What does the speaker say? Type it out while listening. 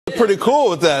pretty cool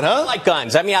with that, huh? I like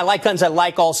guns. I mean, I like guns. I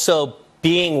like also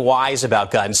being wise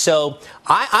about guns. So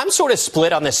I'm sort of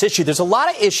split on this issue. There's a lot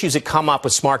of issues that come up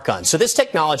with smart guns. So this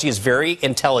technology is very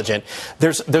intelligent.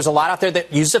 There's a lot out there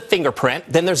that uses a fingerprint.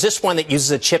 Then there's this one that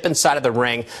uses a chip inside of the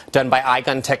ring done by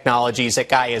iGun Technologies. That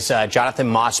guy is Jonathan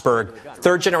Mossberg,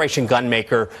 third-generation gun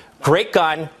maker. Great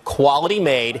gun, quality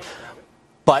made.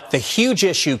 But the huge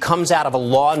issue comes out of a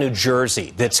law in New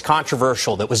Jersey that's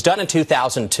controversial, that was done in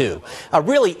 2002. A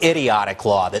really idiotic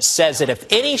law that says that if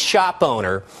any shop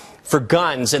owner for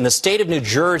guns in the state of New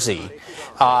Jersey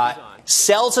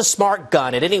sells a smart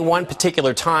gun at any one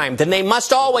particular time, then they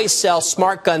must always sell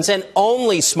smart guns and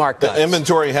only smart guns. The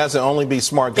inventory has to only be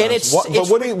smart guns. And it's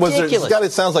ridiculous.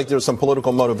 It sounds like there's some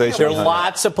political motivation. There's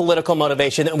lots of political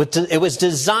motivation. It was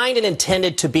designed and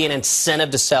intended to be an incentive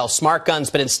to sell smart guns,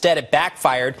 but instead it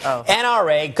backfired.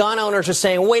 NRA, gun owners are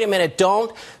saying, wait a minute,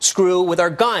 don't screw with our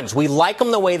guns. We like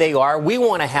them the way they are. We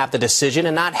want to have the decision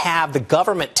and not have the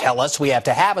government tell us we have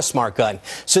to have a smart gun.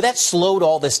 So that slowed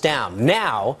all this down.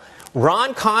 Now,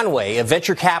 Ron Conway, a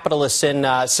venture capitalist in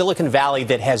Silicon Valley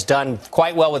that has done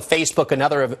quite well with Facebook,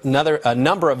 a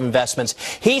number of investments,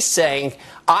 he's saying,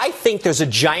 I think there's a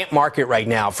giant market right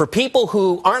now for people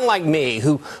who aren't like me,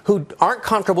 who aren't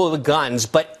comfortable with guns,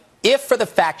 but if for the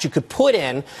fact you could put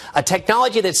in a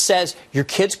technology that says your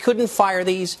kids couldn't fire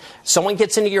these, someone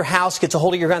gets into your house, gets a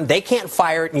hold of your gun, they can't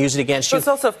fire it and use it against you. But it's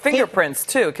also fingerprints,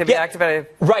 too. It can be activated.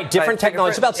 Right, different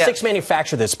technology. It's about 6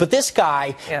 manufacture this. But this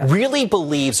guy really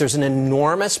believes there's an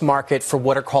enormous market for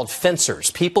what are called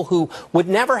fencers, people who would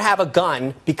never have a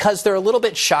gun because they're a little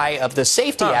bit shy of the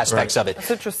safety aspects of it. That's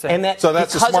interesting. And so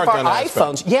that's because a smart of our gun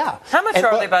iPhones, aspect. How much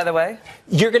are they, by the way?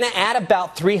 You're going to add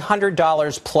about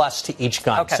 $300 plus to each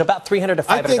gun. So about $300 to $500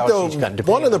 I think, though, each gun.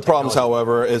 one of the problems,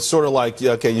 however, is sort of like,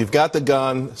 okay, you've got the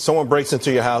gun, someone breaks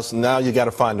into your house, and now you got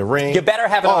to find the ring. You better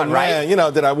have it on, right? Man, you know,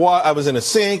 I was in a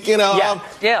sink, you know.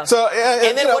 So,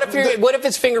 and then what if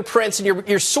it's fingerprints and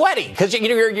you're sweaty because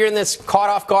you're in this caught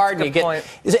off guard and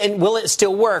and will it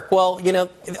still work? Well, you know,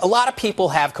 a lot of people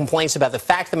have complaints about the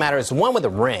fact of the matter is the one with the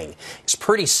ring is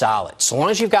pretty solid. So long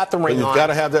as you've got the ring on, you've got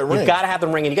to have that ring. You've got to have the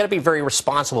ring, and you've got to be very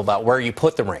responsible about where you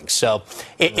put the ring. So,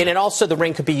 and it also the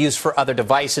ring could be used for other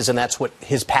devices, and that's what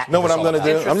his patent. You know what I'm going to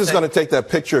do? I'm just going to take that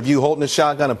picture of you holding a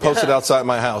shotgun and post it outside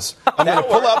my house. I'm going to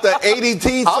pull out that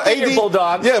ADT. I'll be your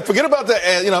bulldog. Yeah, forget about the the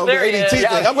ADT thing.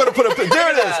 I'm going to put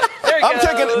there it is. I'm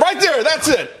taking it right there. That's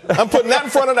it. I'm putting that in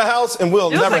front of the house, and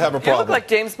we'll never have a problem. You look like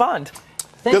James Bond.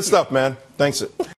 Good stuff, man. Thanks.